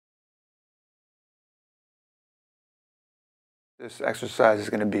This exercise is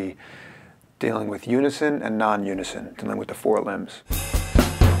going to be dealing with unison and non-unison, dealing with the four limbs.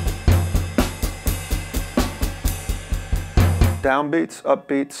 Downbeats,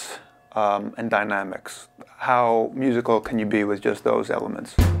 upbeats, and dynamics. How musical can you be with just those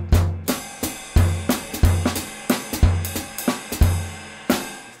elements?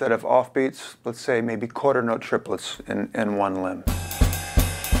 Instead of offbeats, let's say maybe quarter note triplets in one limb.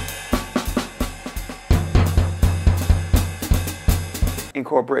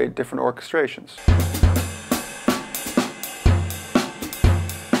 Incorporate different orchestrations.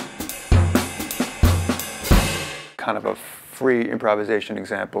 Kind of a free improvisation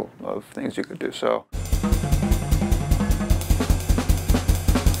example of things you could do. So,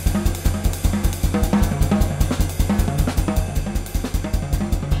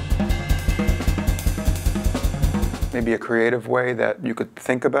 maybe a creative way that you could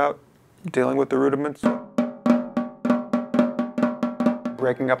think about dealing with the rudiments.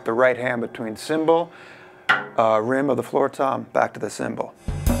 Breaking up the right hand between cymbal, rim of the floor tom, back to the cymbal.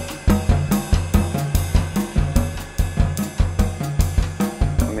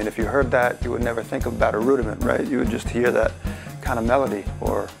 I mean, if you heard that, you would never think about a rudiment, right? You would just hear that kind of melody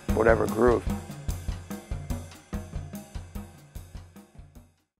or whatever groove.